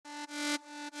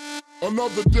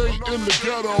Another day in the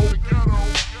ghetto.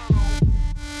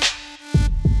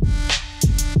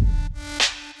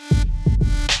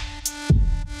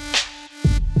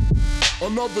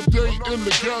 Another day in the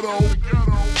ghetto.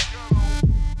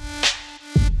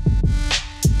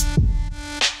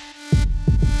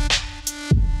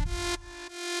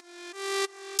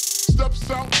 Steps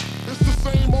out, it's the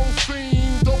same old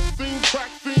scene. Dope fiend, crack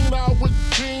fiend, out with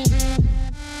the team.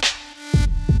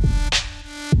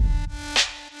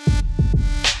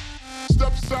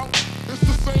 Steps out, it's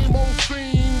the same old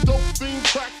scene. Dope fiend,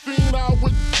 crack fiend, out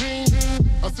with the team.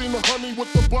 I seen the honey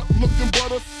with the butt looking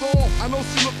butter sore. I know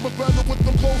she look much better with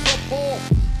them clothes up on.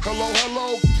 Hello,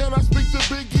 hello, can I speak to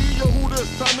Big E or who this?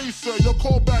 Tanisha, your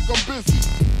call back, I'm busy.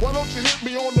 Why don't you hit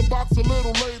me on the box a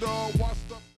little later? Watch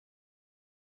the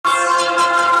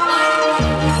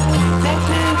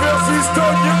Goku versus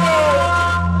Tonio.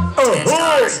 Oh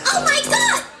my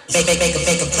God! Bake a fly,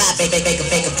 bake a fly, bake a fly,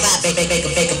 bake a fly, bake a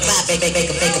fly, bake a fly, bake a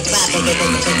fly, bake a fly,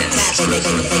 bake a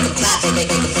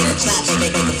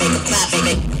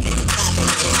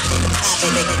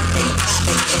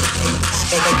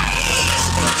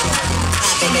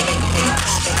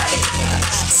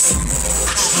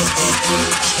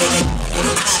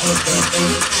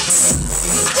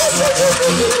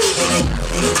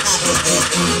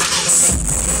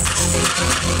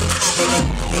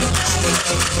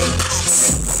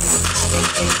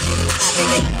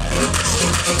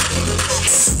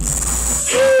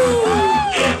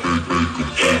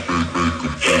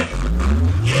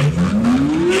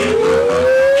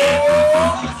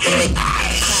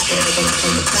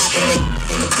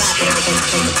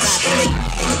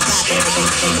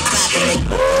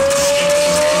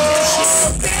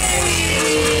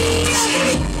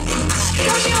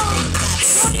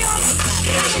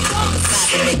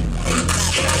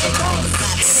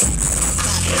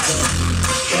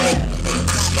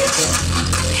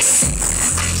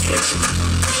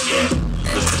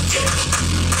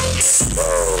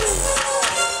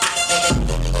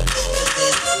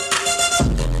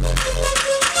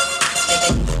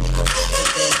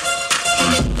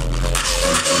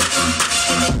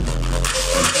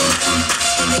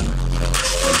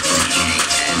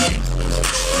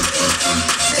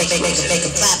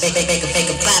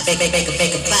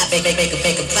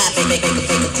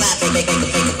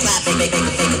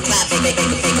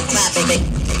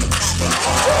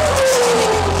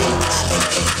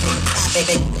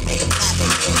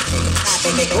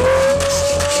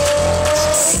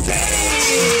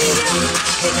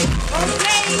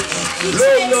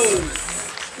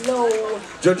Low.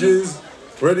 Judges,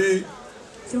 ready?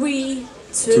 3,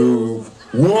 2,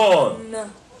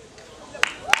 1.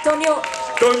 Tonio.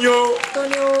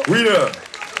 Winner.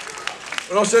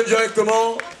 On enchaîne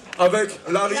directement avec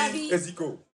Larry et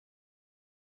Zyko.